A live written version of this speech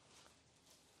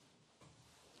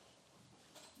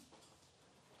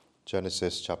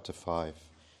Genesis chapter 5.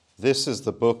 This is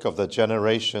the book of the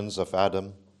generations of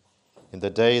Adam. In the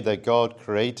day that God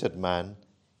created man,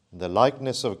 in the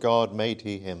likeness of God made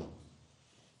he him.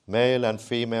 Male and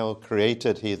female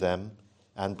created he them,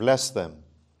 and blessed them,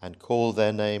 and called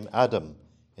their name Adam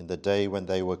in the day when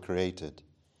they were created.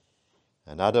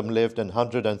 And Adam lived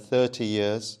 130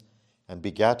 years, and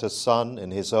begat a son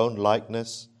in his own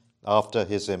likeness, after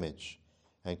his image,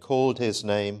 and called his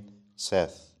name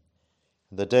Seth.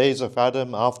 And the days of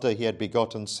Adam after he had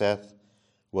begotten Seth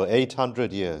were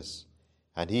 800 years,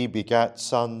 and he begat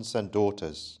sons and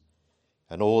daughters.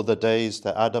 And all the days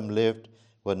that Adam lived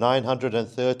were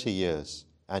 930 years,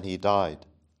 and he died.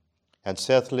 And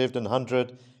Seth lived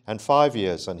 105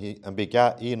 years, and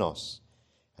begat Enos.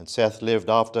 And Seth lived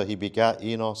after he begat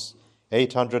Enos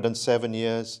 807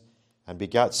 years, and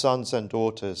begat sons and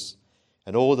daughters.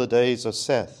 And all the days of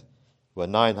Seth were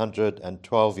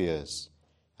 912 years,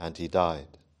 and he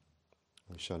died.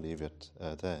 We shall leave it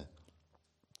there.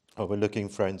 We're looking,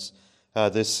 friends,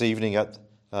 this evening at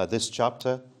this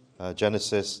chapter,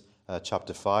 Genesis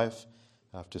chapter 5.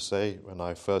 I have to say, when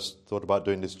I first thought about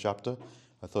doing this chapter,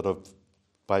 I thought of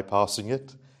bypassing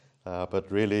it,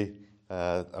 but really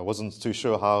I wasn't too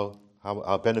sure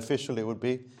how beneficial it would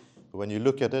be. But when you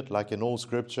look at it, like in all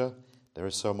Scripture, there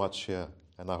is so much here,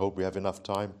 and I hope we have enough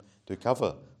time to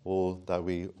cover all that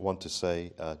we want to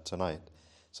say tonight.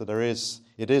 So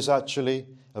it is actually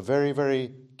a very,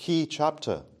 very key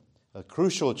chapter, a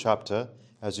crucial chapter,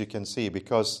 as you can see,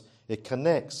 because it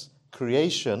connects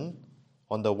creation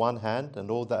on the one hand,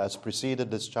 and all that has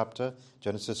preceded this chapter,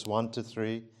 Genesis 1 to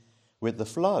 3, with the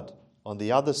flood on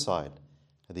the other side.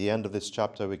 At the end of this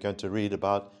chapter, we're going to read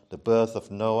about the birth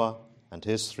of Noah and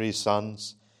his 3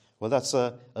 sons. Well, that's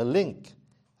a link.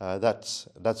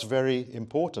 That's very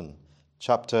important.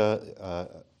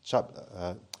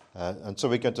 And so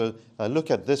we're going to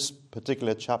look at this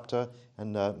particular chapter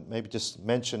and maybe just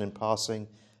mention in passing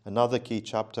another key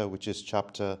chapter, which is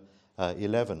chapter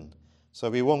 11. So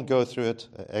we won't go through it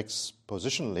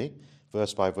expositionally,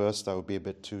 verse by verse. That would be a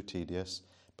bit too tedious.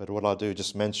 But what I'll do is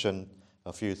just mention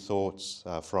a few thoughts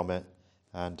from it,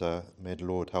 and may the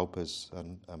Lord help us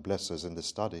and bless us in this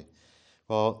study.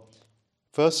 Well,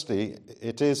 firstly,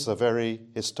 it is a very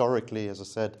historically, as I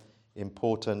said,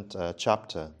 important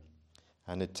chapter.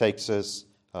 And it takes us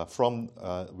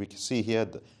we can see here,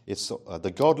 it's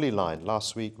the godly line.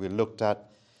 Last week we looked at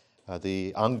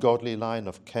the ungodly line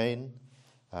of Cain.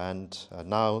 And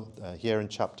now here in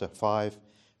chapter 5,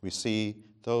 we see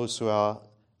those who are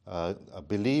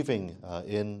believing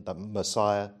in the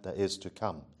Messiah that is to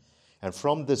come. And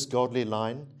from this godly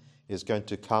line is going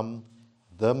to come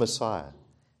the Messiah.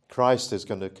 Christ is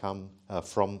going to come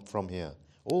from here.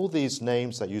 All these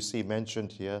names that you see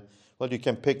mentioned here, well, you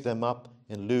can pick them up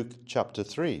in Luke chapter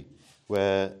 3,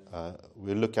 where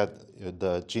we look at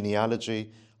the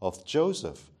genealogy of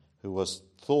Joseph, who was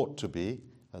thought to be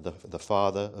the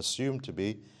father, assumed to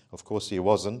be, of course he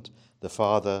wasn't, the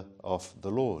father of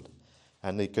the Lord.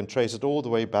 And you can trace it all the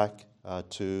way back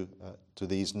to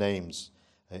these names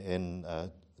in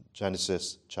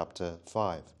Genesis chapter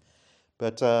 5.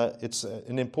 But it's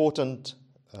an important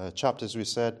chapter, as we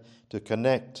said, to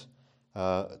connect,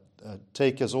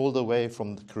 take us all the way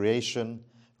from the creation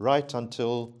right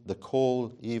until the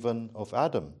call even of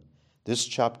Adam. This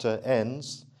chapter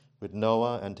ends with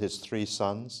Noah and his 3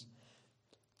 sons,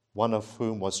 one of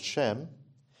whom was Shem,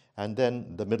 and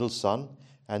then the middle son.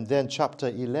 And then chapter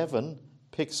 11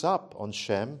 picks up on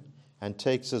Shem and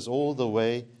takes us all the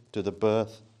way to the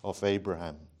birth of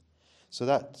Abraham. So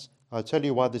I'll tell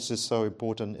you why this is so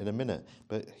important in a minute.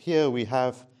 But here we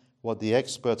have what the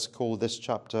experts call this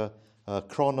chapter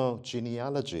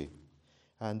chronogenealogy.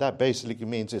 And that basically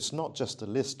means it's not just a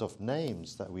list of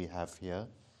names that we have here,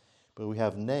 but we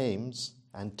have names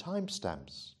and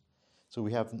timestamps. So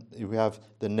we have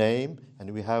the name,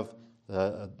 and we have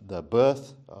the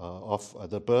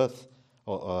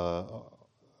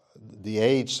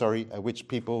age, at which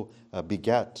people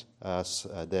begat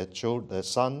their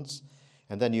sons,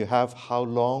 and then you have how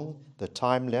long, the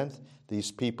time length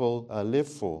these people live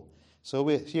for. So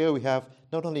here we have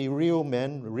not only real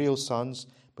men, real sons,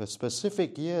 but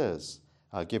specific years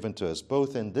are given to us,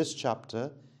 both in this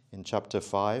chapter, in chapter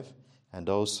 5, and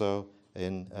also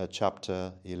in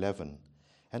chapter 11.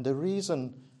 And the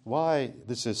reason why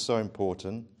this is so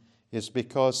important is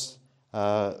because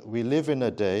we live in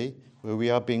a day where we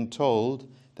are being told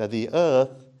that the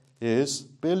earth is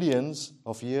billions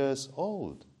of years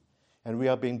old. And we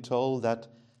are being told that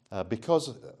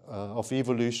because of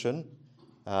evolution,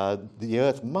 the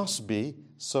earth must be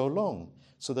so long.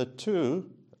 So the two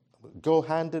go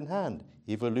hand in hand.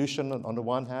 Evolution on the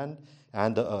one hand,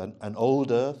 and an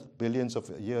old earth, billions of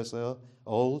years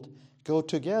old, go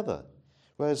together.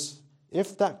 Whereas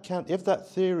if that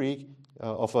theory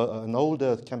of an old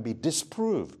earth can be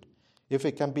disproved, if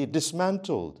it can be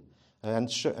dismantled,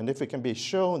 and if it can be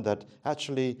shown that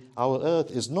actually our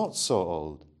earth is not so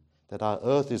old, that our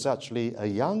earth is actually a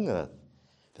young earth,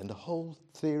 then the whole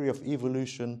theory of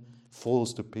evolution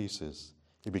falls to pieces.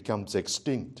 It becomes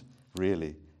extinct,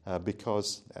 really,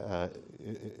 because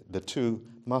the two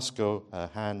must go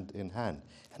hand in hand.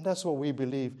 And that's what we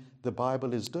believe the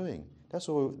Bible is doing. That's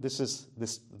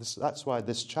why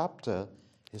this chapter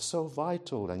is so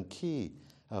vital and key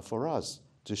for us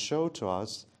to show to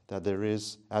us that there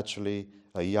is actually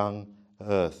a young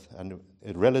earth, and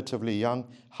relatively young.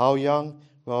 How young?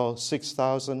 Well,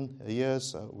 6,000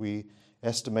 years we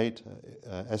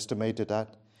estimated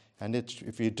at. And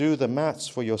if you do the maths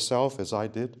for yourself, as I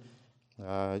did,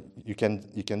 you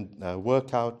can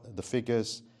work out the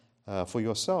figures for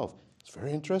yourself. It's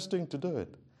very interesting to do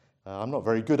it. I'm not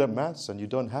very good at maths, and you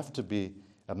don't have to be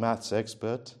a maths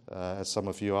expert, as some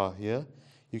of you are here.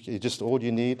 All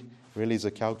you need really is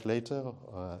a calculator,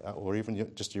 or even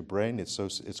just your brain.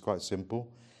 It's quite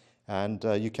simple, and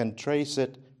you can trace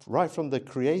it right from the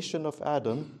creation of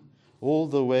Adam all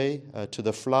the way to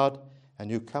the flood, and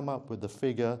you come up with the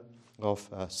figure of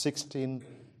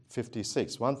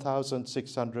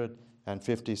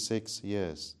 1,656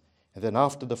 years. And then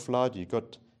after the flood, you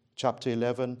got chapter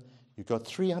 11. You got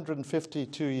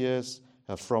 352 years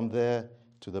from there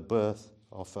to the birth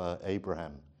of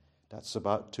Abraham. That's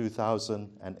about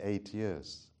 2,008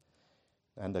 years.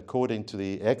 And according to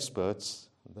the experts,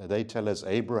 they tell us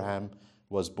Abraham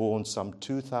was born some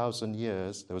 2,000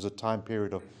 years. There was a time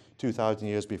period of 2,000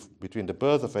 years between the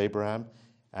birth of Abraham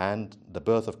and the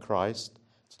birth of Christ.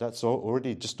 So that's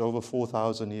already just over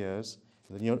 4,000 years.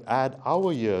 And then you add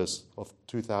our years of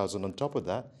 2,000 on top of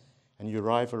that, and you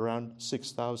arrive around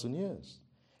 6,000 years.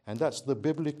 And that's the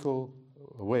biblical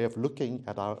way of looking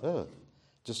at our earth,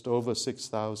 just over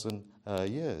 6,000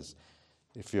 years.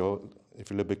 If you're a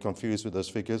little bit confused with those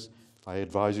figures, I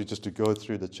advise you just to go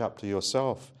through the chapter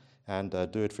yourself and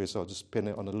do it for yourself. Just pin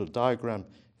it on a little diagram.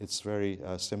 It's very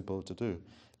simple to do.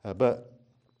 But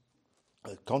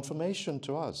a confirmation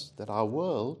to us that our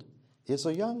world is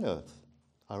a young earth.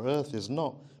 Our earth is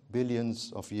not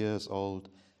billions of years old,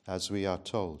 as we are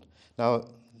told. Now,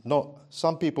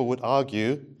 some people would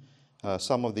argue,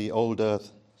 some of the old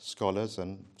earth scholars,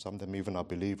 and some of them even are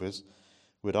believers,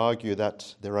 would argue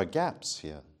that there are gaps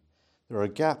here. There are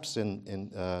gaps in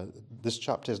this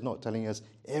chapter is not telling us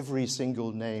every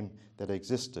single name that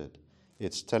existed.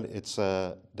 There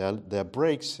are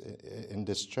breaks in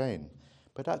this chain.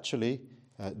 But actually,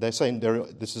 they're saying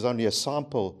this is only a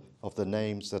sample of the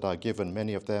names that are given.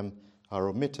 Many of them are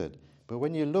omitted. But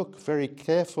when you look very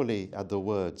carefully at the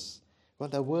words, well,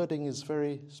 the wording is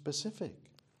very specific.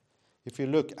 If you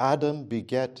look, Adam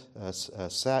begat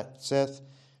Seth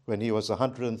when he was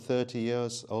 130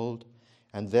 years old,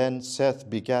 and then Seth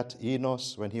begat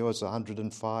Enos when he was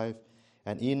 105,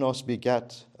 and Enos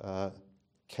begat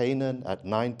Canaan at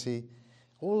 90.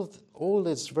 All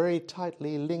is very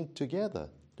tightly linked together.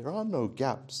 There are no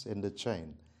gaps in the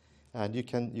chain, and you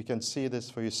can see this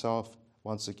for yourself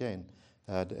once again.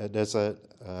 There's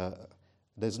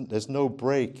no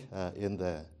break in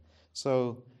there.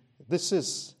 So this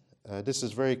is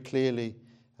very clearly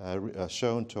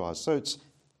shown to us. So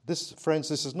friends,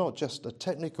 this is not just a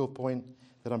technical point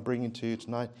that I'm bringing to you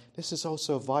tonight. This is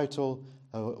also vital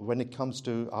when it comes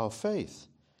to our faith,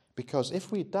 because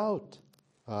if we doubt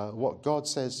what God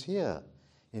says here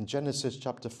in Genesis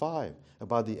chapter 5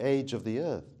 about the age of the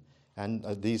earth and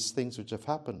these things which have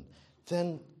happened,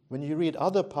 then when you read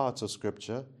other parts of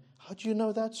Scripture, how do you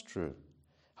know that's true?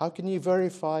 How can you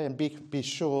verify and be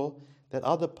sure that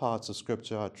other parts of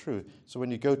Scripture are true? So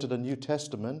when you go to the New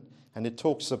Testament and it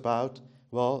talks about,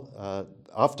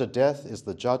 after death is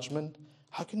the judgment,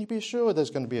 how can you be sure there's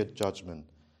going to be a judgment?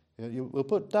 You will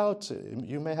put doubt.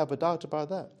 You may have a doubt about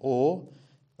that. Or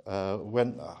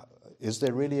is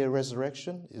there really a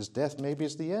resurrection? Is death maybe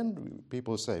it's the end,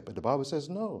 people say. But the Bible says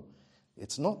no,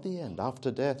 it's not the end.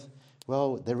 After death,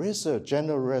 well, there is a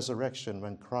general resurrection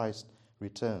when Christ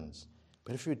returns.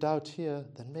 But if you doubt here,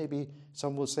 then maybe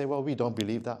some will say, well, we don't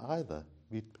believe that either.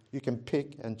 You can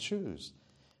pick and choose.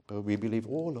 But we believe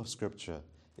all of Scripture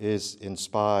is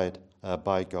inspired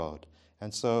by God.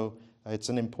 And so it's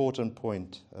an important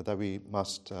point that we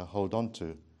must hold on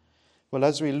to. Well,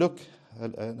 as we look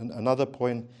at another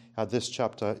point at this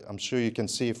chapter, I'm sure you can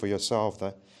see for yourself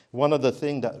that one of the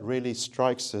things that really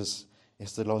strikes us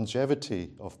is the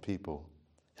longevity of people.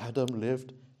 Adam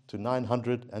lived to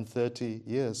 930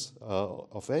 years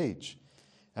of age.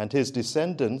 And his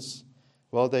descendants,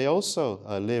 well, they also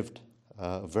lived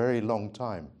a very long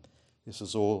time. This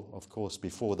is all, of course,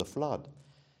 before the flood.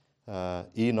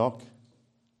 Enoch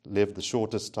lived the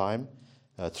shortest time,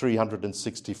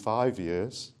 365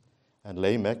 years, and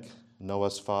Lamech,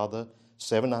 Noah's father,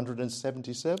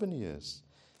 777 years.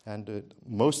 And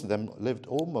most of them lived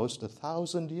almost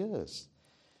 1,000 years.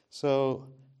 So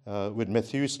with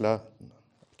Methuselah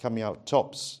coming out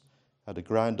tops at a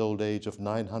grand old age of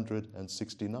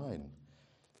 969.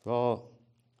 Well,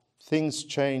 things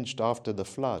changed after the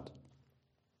flood.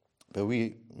 But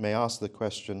we may ask the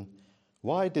question,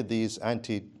 why did these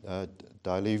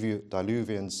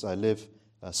antediluvians live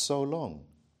so long?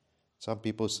 Some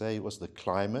people say it was the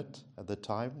climate at the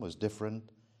time was different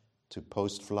to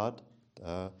post-flood,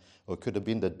 or it could have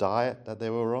been the diet that they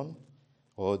were on,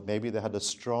 or maybe they had a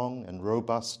strong and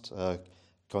robust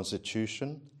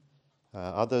constitution.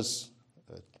 Others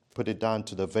put it down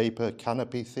to the vapor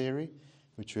canopy theory,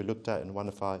 which we looked at in one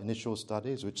of our initial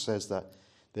studies, which says that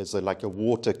there's like a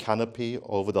water canopy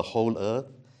over the whole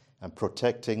earth and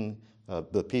protecting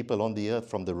the people on the earth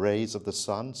from the rays of the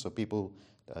sun, so people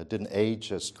didn't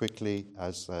age as quickly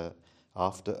as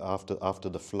after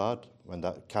the flood, when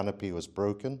that canopy was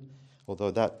broken,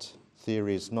 although that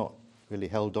theory is not really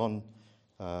held on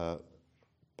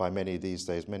by many these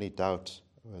days. Many doubt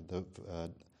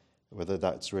whether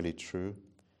that's really true.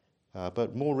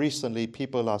 But more recently,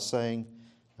 people are saying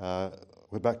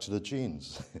we're back to the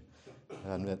genes.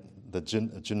 And the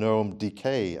genome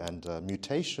decay and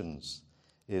mutations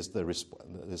is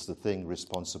the thing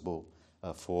responsible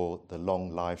for the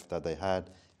long life that they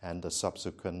had, and the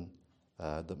subsequent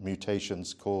the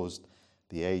mutations caused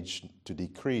the age to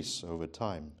decrease over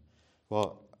time.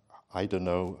 Well, I don't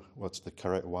know what's the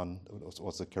correct one,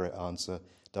 what's the correct answer.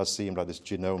 It does seem like this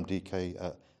genome decay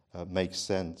makes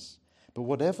sense. But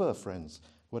whatever, friends,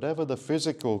 whatever the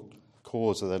physical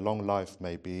cause of their long life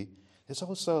may be, there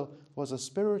also was a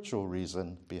spiritual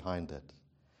reason behind it.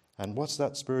 And what's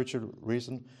that spiritual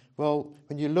reason? Well,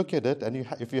 when you look at it, and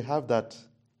if you have that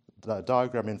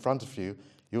diagram in front of you,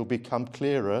 you'll become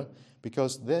clearer,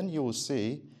 because then you will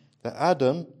see that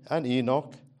Adam and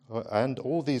Enoch and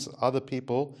all these other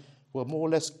people were more or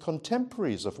less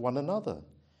contemporaries of one another.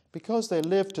 Because they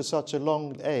lived to such a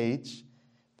long age,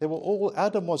 they were all,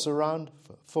 Adam was around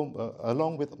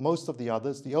along with most of the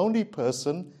others. The only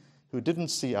person who didn't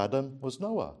see Adam was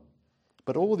Noah.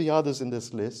 But all the others in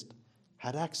this list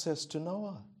had access to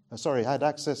had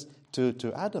access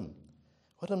to Adam.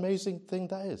 What an amazing thing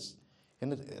that is.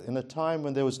 In a time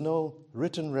when there was no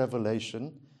written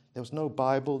revelation, there was no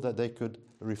Bible that they could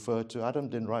refer to. Adam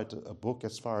didn't write a book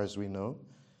as far as we know.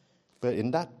 But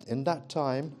in that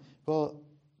time, well,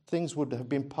 things would have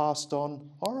been passed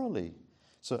on orally.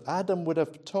 So Adam would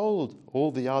have told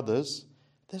all the others,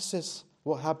 this is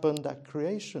what happened at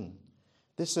creation.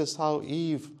 This is how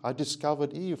I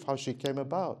discovered Eve, how she came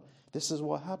about. This is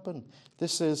what happened.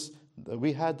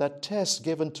 We had that test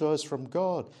given to us from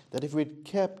God, that if we'd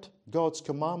kept God's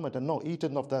commandment and not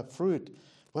eaten of that fruit,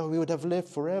 well, we would have lived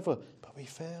forever. But we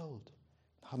failed.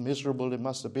 How miserable it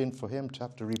must have been for him to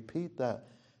have to repeat that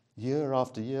year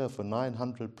after year for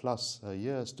 900 plus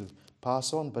years to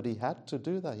pass on. But he had to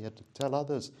do that. He had to tell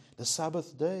others. The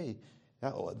Sabbath day,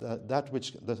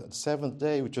 the seventh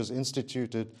day, which was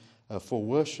instituted for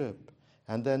worship.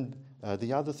 And then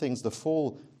the other things, the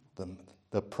fall,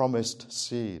 the promised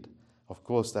seed. Of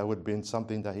course, that would have been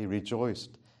something that he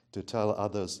rejoiced to tell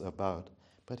others about.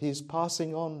 But he's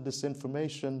passing on this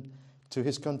information to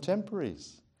his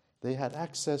contemporaries. They had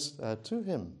access to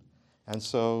him. And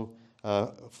so,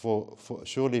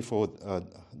 surely for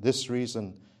this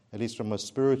reason, at least from a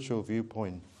spiritual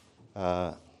viewpoint,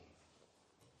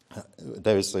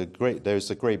 there is a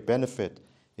great benefit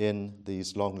in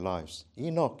these long lives.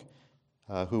 Enoch,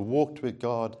 who walked with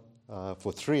God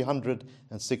for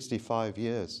 365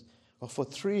 years, well, for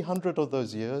 300 of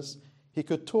those years, he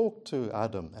could talk to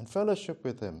Adam and fellowship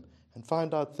with him and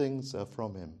find out things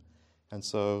from him. And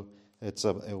so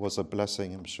it was a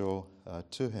blessing, I'm sure,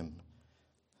 to him.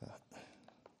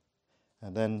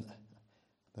 And then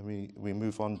we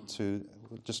move on to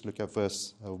just look at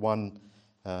verse 1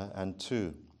 and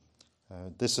 2.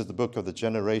 This is the book of the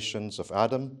generations of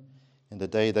Adam. In the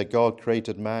day that God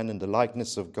created man in the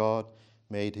likeness of God,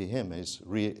 made he him. He's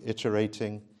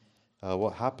reiterating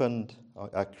what happened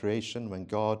at creation when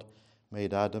God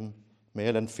made Adam.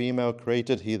 Male and female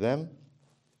created he them,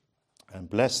 and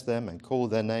blessed them and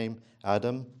called their name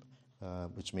Adam,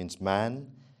 which means man.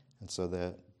 And so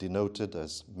they're denoted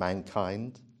as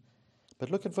mankind. But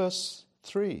look at verse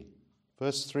 3.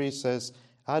 Verse 3 says,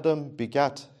 Adam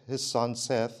begat his son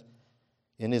Seth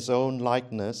in his own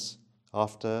likeness,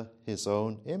 after his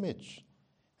own image.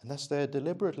 And that's there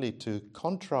deliberately to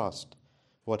contrast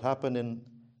what happened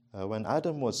when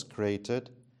Adam was created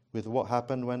with what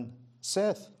happened when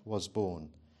Seth was born.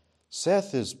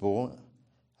 Seth is born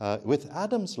with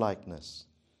Adam's likeness.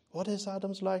 What is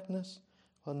Adam's likeness?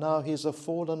 Well, now he's a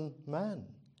fallen man.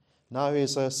 Now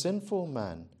he's a sinful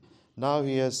man. Now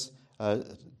he has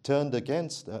turned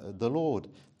against the Lord,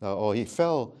 or he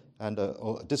fell and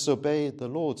or disobeyed the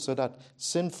Lord, so that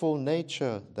sinful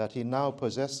nature that he now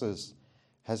possesses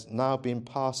has now been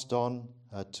passed on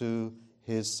to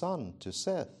his son, to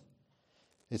Seth.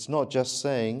 It's not just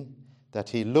saying that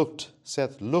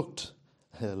Seth looked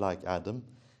like Adam.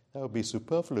 That would be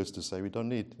superfluous to say.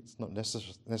 It's not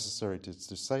necessary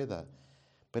to say that.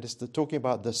 But it's talking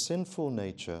about the sinful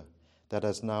nature that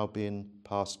has now been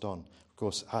passed on. Of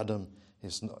course, Adam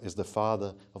is the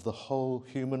father of the whole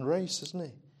human race, isn't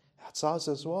he? That's us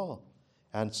as well.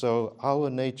 And so our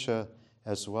nature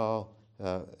as well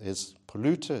is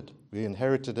polluted. We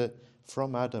inherited it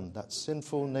from Adam, that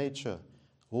sinful nature.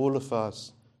 All of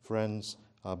us, friends,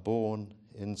 are born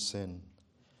in sin.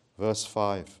 Verse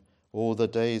 5, all the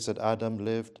days that Adam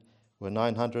lived were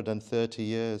 930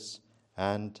 years,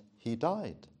 and he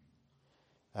died.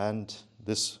 And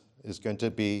this is going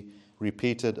to be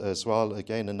repeated as well.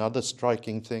 Again, another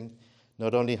striking thing,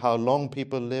 not only how long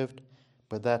people lived,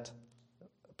 but that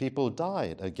people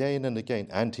died again and again.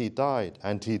 And he died,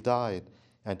 and he died,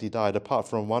 and he died. Apart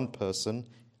from one person,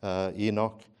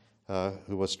 Enoch,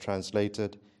 who was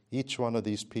translated, each one of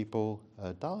these people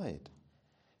died.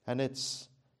 And it's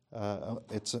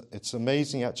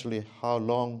amazing actually how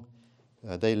long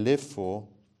they lived for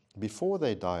before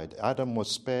they died. Adam was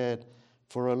spared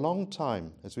for a long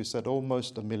time, as we said,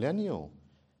 almost a millennial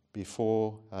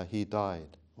before he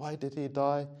died. Why did he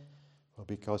die? Well,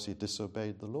 because he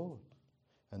disobeyed the Lord.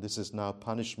 And this is now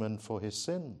punishment for his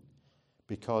sin.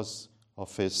 Because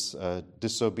of his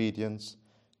disobedience,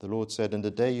 the Lord said, in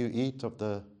the day you eat of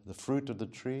the fruit of the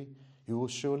tree, you will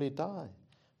surely die.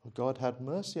 Well, God had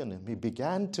mercy on him. He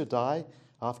began to die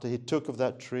after he took of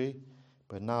that tree,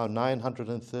 but now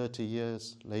 930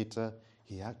 years later,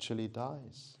 he actually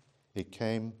dies. It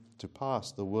came to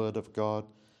pass. The word of God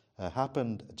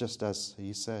happened just as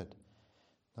he said.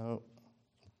 Now,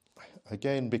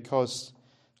 again, because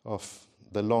of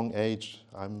the long age,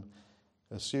 I'm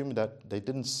assuming that they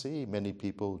didn't see many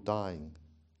people dying,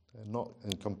 not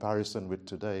in comparison with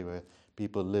today where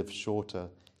people live shorter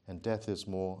and death is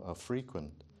more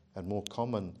frequent and more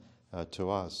common to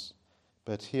us.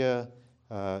 But here,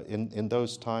 in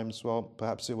those times, well,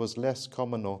 perhaps it was less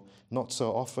common or not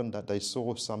so often that they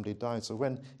saw somebody die. So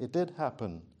when it did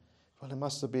happen, well, it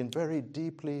must have been very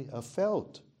deeply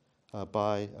felt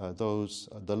by those.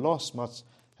 The loss must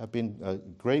have been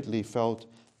greatly felt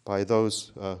by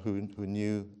those who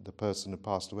knew the person who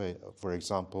passed away. For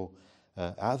example,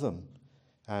 Adam.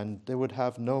 And they would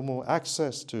have no more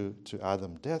access to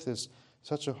Adam. Death is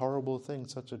such a horrible thing,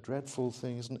 such a dreadful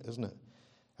thing, isn't it?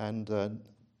 And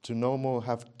to no more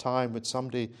have time with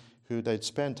somebody who they'd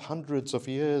spent hundreds of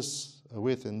years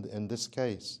with in this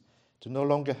case, to no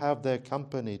longer have their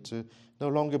company, to no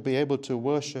longer be able to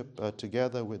worship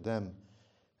together with them.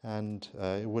 And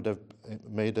it would have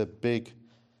made a big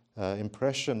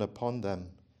impression upon them.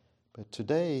 But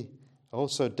today,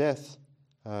 also death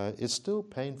is still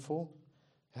painful.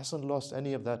 It hasn't lost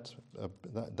any of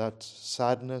that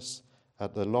sadness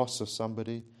at the loss of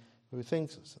somebody.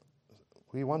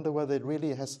 We wonder whether it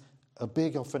really has a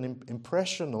big of an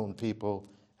impression on people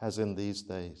as in these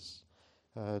days.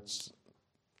 It's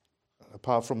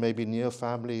apart from maybe near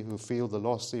family who feel the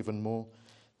loss even more.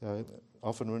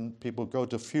 Often when people go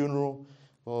to funeral,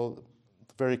 well,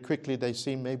 very quickly they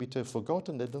seem maybe to have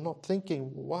forgotten. They're not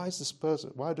thinking, why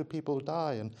do people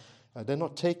die? And they're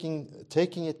not taking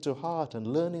it to heart and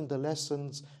learning the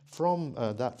lessons from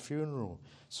that funeral.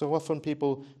 So often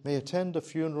people may attend a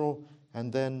funeral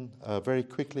and then very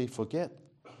quickly forget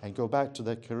and go back to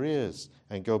their careers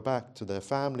and go back to their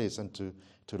families and to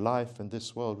life in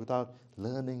this world without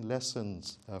learning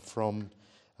lessons from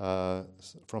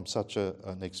such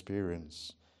an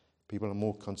experience. People are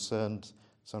more concerned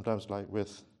sometimes like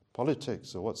with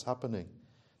politics or what's happening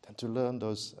than to learn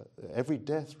those. Every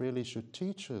death really should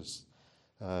teach us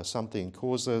something,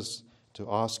 cause us to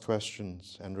ask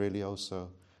questions and really also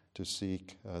to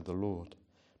seek the Lord.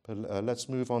 But let's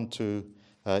move on to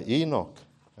Enoch.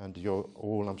 And you're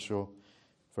all, I'm sure,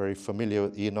 very familiar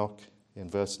with Enoch in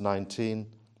verse 19.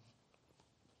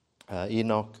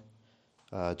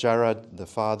 Jared, the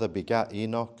father, begat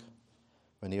Enoch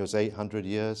when he was 800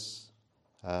 years.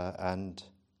 I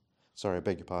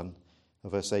beg your pardon.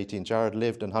 Verse 18, Jared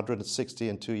lived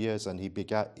 162 years and he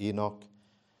begat Enoch.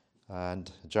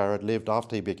 And Jared lived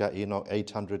after he begat Enoch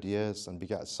 800 years and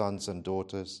begat sons and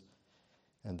daughters.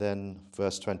 And then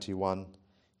verse 21,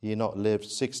 Enoch lived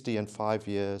 65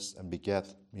 years and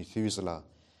begat Methuselah.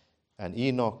 And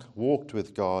Enoch walked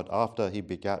with God after he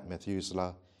begat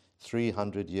Methuselah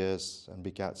 300 years and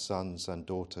begat sons and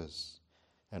daughters.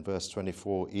 And verse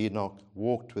 24, Enoch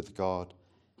walked with God,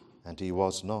 and he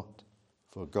was not,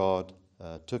 for God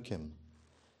took him.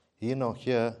 Enoch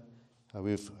here,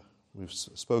 we've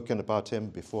spoken about him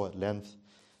before at length,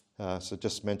 so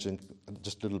just mention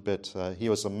just a little bit. He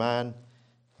was a man,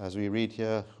 as we read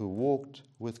here, who walked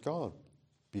with God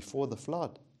before the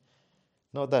flood.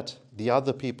 Not that the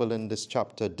other people in this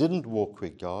chapter didn't walk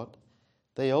with God.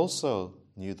 They also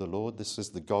knew the Lord. This is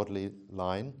the godly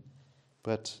line.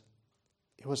 But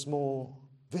it was more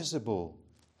visible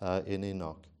in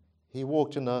Enoch. He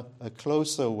walked in a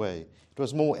closer way. It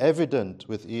was more evident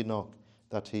with Enoch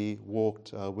that he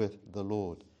walked with the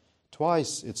Lord.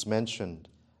 Twice it's mentioned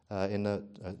in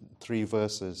 3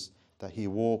 verses that he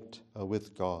walked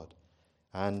with God.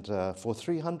 And for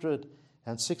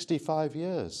 365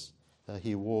 years,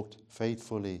 he walked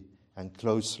faithfully and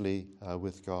closely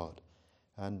with God.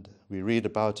 And we read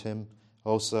about him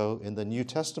also in the New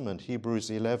Testament. Hebrews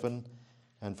 11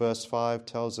 and verse 5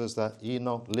 tells us that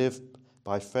Enoch lived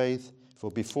by faith,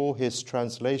 for before his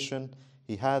translation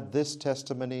he had this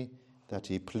testimony that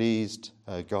he pleased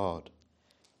God.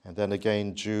 And then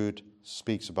again Jude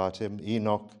speaks about him.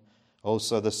 Enoch,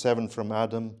 also the 7th from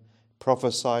Adam,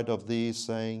 prophesied of these,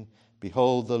 saying,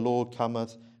 Behold, the Lord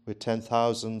cometh with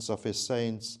 10,000s of his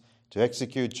saints, to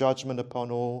execute judgment upon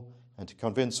all, and to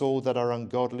convince all that are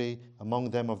ungodly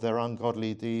among them of their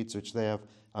ungodly deeds which they have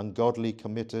ungodly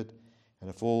committed,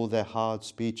 and of all their hard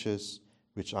speeches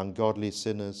which ungodly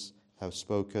sinners have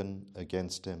spoken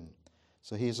against him.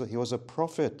 So he was a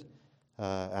prophet,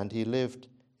 and he lived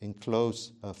in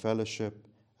close fellowship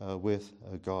with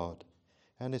God.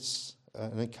 And it's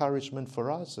an encouragement for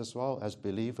us as well as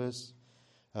believers,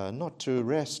 not to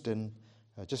rest in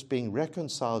just being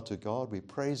reconciled to God. We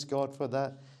praise God for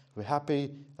that. We're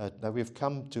happy that we've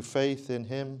come to faith in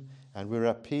him and we're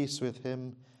at peace with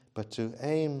him, but to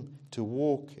aim to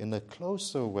walk in a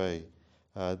closer way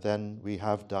than we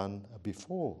have done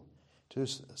before, to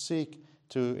seek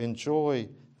to enjoy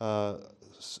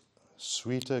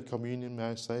sweeter communion,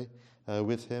 may I say,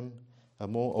 with him, a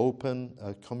more open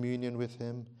communion with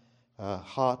him,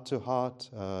 heart-to-heart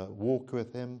walk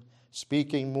with him,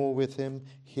 speaking more with him,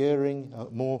 hearing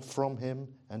more from him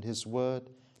and his word,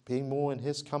 being more in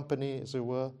his company, as it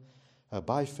were,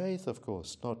 by faith, of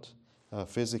course, not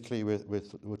physically we're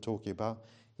talking about.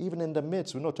 Even in the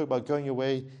midst, we're not talking about going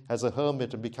away as a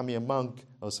hermit and becoming a monk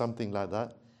or something like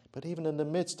that, but even in the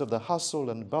midst of the hustle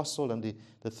and bustle and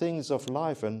the things of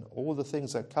life and all the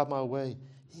things that come our way,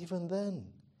 even then,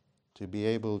 to be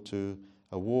able to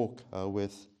walk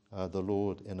with the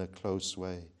Lord in a close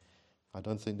way. I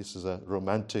don't think this is a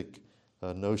romantic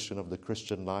notion of the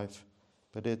Christian life,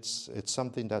 but it's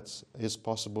something that is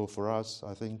possible for us,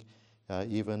 I think,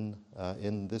 even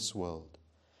in this world.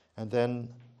 And then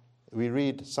we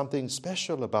read something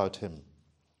special about him.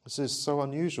 This is so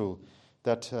unusual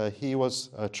that he was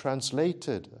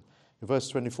translated. In verse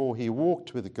 24, he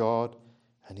walked with God,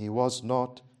 and he was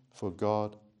not, for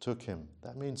God took him.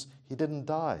 That means he didn't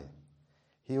die.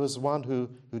 He was one who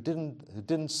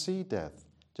didn't see death.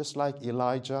 Just like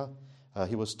Elijah,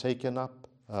 he was taken up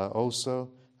also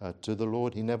to the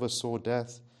Lord. He never saw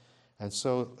death. And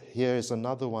so here is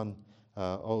another one,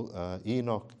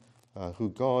 Enoch, who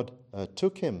God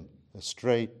took him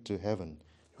straight to heaven.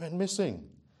 He went missing.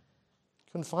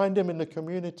 Couldn't find him in the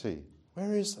community.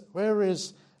 Where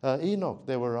is Enoch,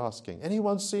 they were asking.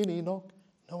 Anyone seen Enoch?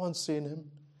 No one's seen him.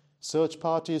 Search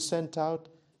parties sent out.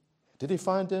 Did he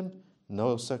find him?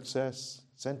 No success.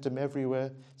 Sent him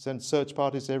everywhere. Sent search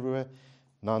parties everywhere.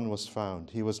 None was found.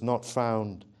 He was not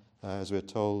found, as we're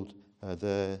told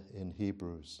there in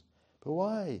Hebrews. But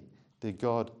why did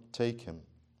God take him?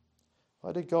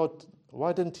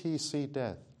 Why didn't he see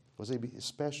death? Was he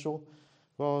special?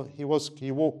 Well, he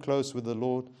walked close with the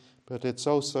Lord, but it's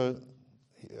also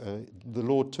the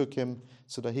Lord took him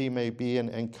so that he may be an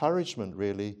encouragement,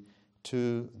 really,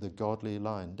 to the godly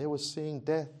line. They were seeing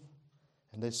death,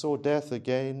 and they saw death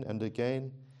again and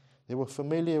again. They were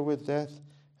familiar with death,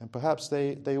 and perhaps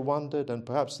they wondered, and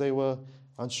perhaps they were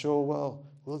unsure, well,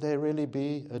 will there really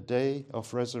be a day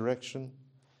of resurrection?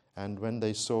 And when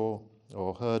they saw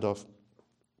or heard of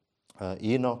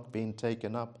Enoch being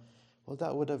taken up, well,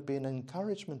 that would have been an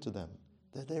encouragement to them,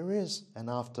 that there is an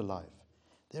afterlife.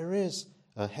 There is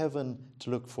a heaven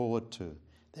to look forward to.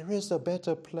 There is a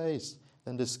better place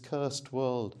than this cursed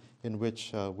world in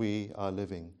which we are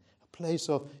living. A place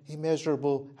of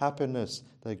immeasurable happiness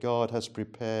that God has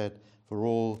prepared for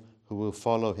all who will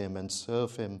follow him and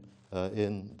serve him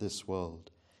in this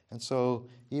world. And so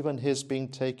even his being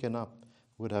taken up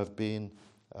would have been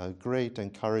a great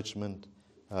encouragement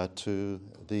to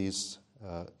these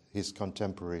his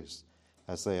contemporaries,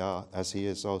 as he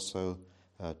is also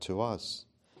to us.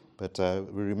 But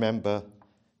we remember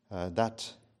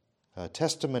that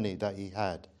testimony that he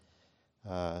had.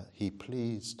 He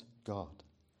pleased God.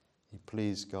 He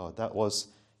pleased God. That was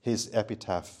his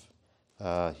epitaph.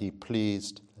 He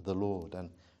pleased the Lord.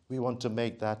 And we want to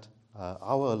make that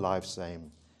our life's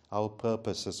aim, our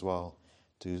purpose as well,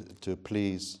 to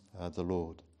please the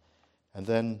Lord. And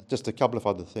then just a couple of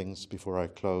other things before I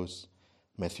close.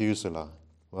 Methuselah,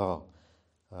 well,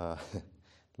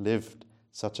 lived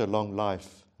such a long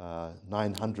life,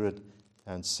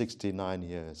 969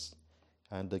 years.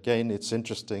 And again, it's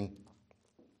interesting,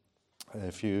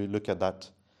 if you look at that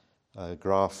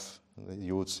graph,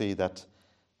 you would see that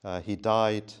he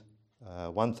died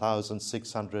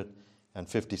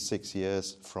 1,656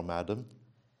 years from Adam,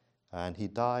 and he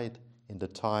died in the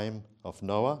time of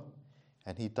Noah,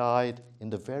 and he died in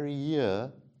the very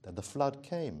year that the flood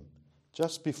came.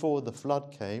 Just before the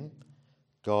flood came,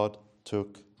 God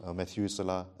took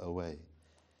Methuselah away.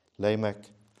 Lamech,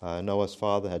 Noah's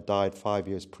father, had died 5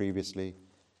 years previously,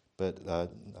 but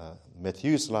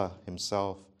Methuselah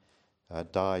himself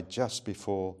died just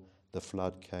before the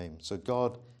flood came. So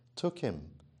God took him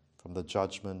from the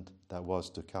judgment that was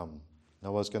to come.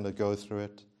 Noah's going to go through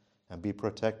it and be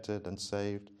protected and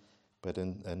saved, but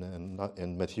in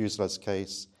Methuselah's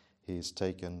case, he's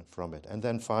taken from it. And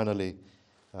then finally,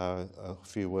 a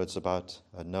few words about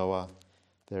Noah.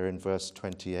 There in verse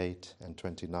 28 and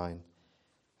 29.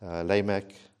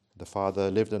 Lamech, the father,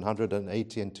 lived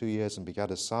 182 years and begat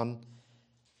a son,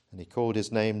 and he called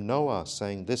his name Noah,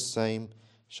 saying, "This same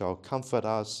shall comfort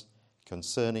us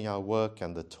concerning our work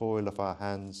and the toil of our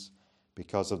hands,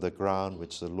 because of the ground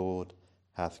which the Lord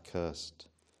hath cursed."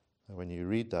 And when you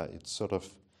read that, it's sort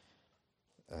of,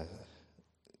 you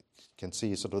can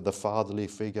see sort of the fatherly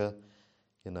figure,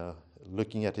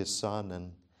 looking at his son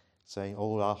and saying,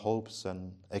 all our hopes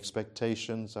and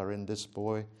expectations are in this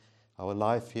boy. Our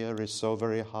life here is so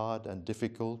very hard and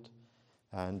difficult,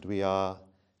 and we are,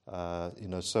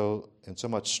 so in so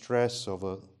much stress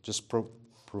over just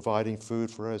providing food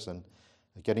for us and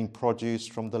getting produce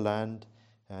from the land,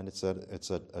 and it's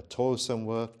a toilsome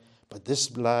work. But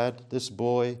this lad, this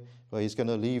boy, well, he's going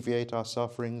to alleviate our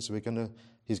sufferings.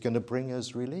 He's going to bring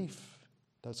us relief.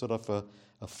 That's sort of a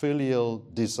filial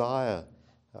desire,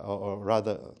 or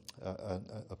rather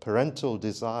a parental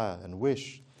desire and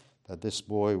wish that this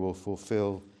boy will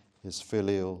fulfill his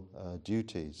filial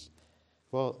duties.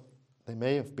 Well, there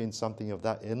may have been something of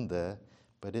that in there,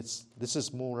 but this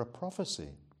is more a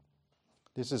prophecy.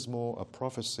 This is more a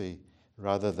prophecy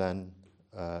rather than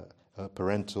a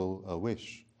parental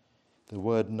wish. The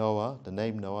word Noah, the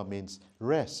name Noah, means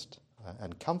rest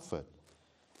and comfort.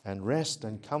 And rest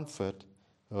and comfort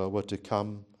were to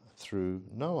come through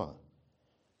Noah.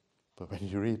 But when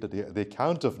you read the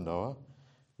account of Noah,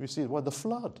 we see, the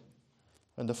flood.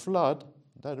 And the flood,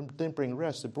 that didn't bring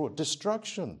rest, it brought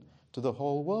destruction to the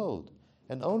whole world.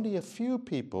 And only a few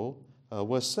people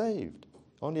were saved.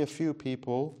 Only a few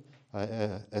people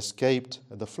escaped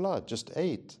the flood, just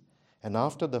 8. And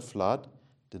after the flood,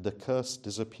 did the curse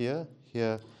disappear?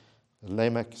 Here,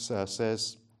 Lamech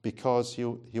says, because he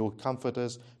will comfort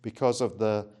us because of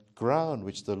the ground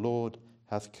which the Lord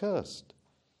hath cursed.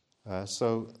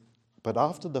 But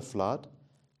after the flood,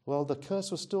 the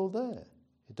curse was still there.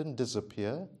 It didn't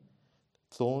disappear.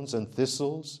 Thorns and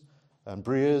thistles and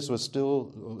briars were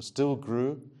still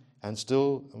grew, and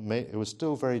it was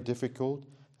still very difficult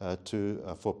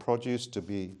for produce to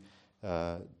be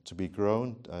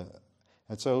grown.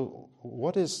 And so,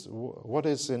 what is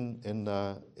in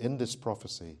this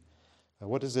prophecy?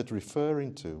 What is it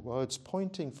referring to? Well, it's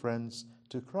pointing, friends,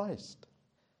 to Christ.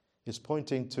 It's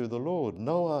pointing to the Lord.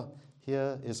 Noah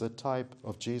here is a type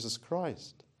of Jesus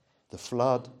Christ. The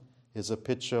flood is a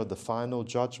picture of the final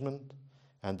judgment,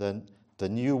 and then the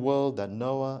new world that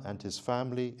Noah and his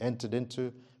family entered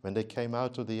into when they came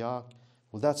out of the ark.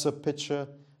 Well, that's a picture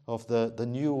of the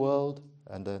new world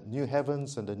and the new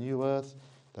heavens and the new earth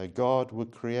that God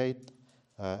would create,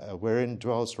 wherein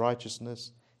dwells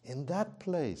righteousness. In that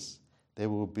place, there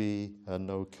will be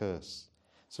no curse.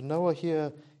 So Noah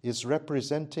here is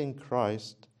representing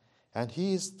Christ, and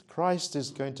Christ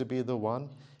is going to be the one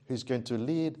who's going to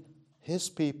lead his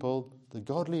people, the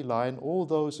godly line, all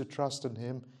those who trust in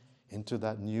him, into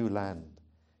that new land,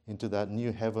 into that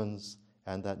new heavens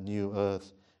and that new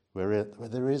earth where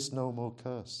there is no more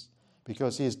curse,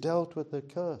 because he has dealt with the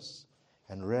curse,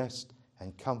 and rest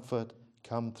and comfort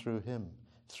come through him.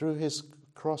 Through his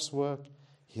cross work,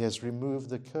 he has removed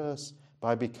the curse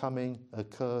by becoming a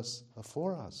curse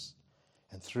for us.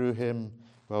 And through him,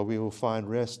 well, we will find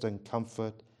rest and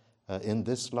comfort in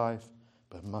this life,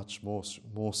 but much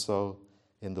more so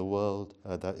in the world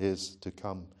that is to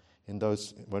come.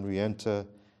 When we enter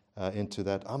into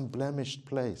that unblemished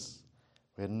place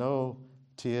where no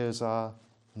tears are,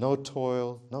 no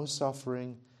toil, no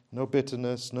suffering, no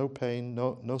bitterness, no pain,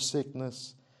 no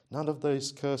sickness, none of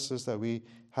those curses that we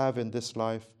have in this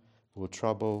life will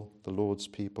trouble the Lord's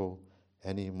people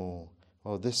anymore.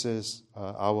 Well, this is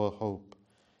our hope.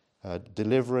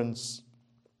 Deliverance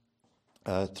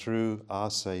through our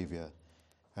Savior.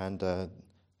 And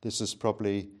this is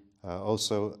probably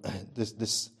also,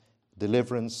 this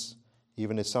deliverance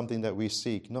even is something that we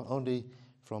seek, not only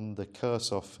from the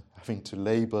curse of having to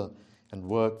labor and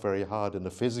work very hard in a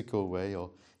physical way,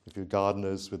 or if you're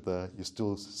gardeners, you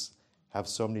still have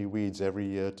so many weeds every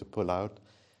year to pull out,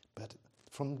 but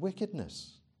from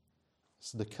wickedness.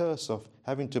 It's the curse of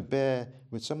having to bear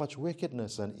with so much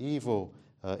wickedness and evil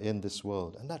in this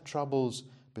world. And that troubles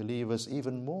believers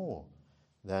even more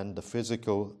than the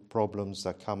physical problems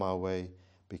that come our way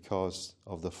because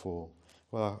of the fall.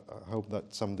 Well, I hope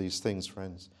that some of these things,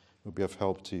 friends, will be of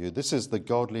help to you. This is the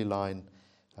godly line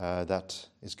that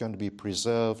is going to be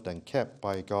preserved and kept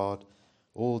by God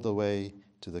all the way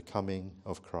to the coming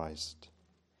of Christ.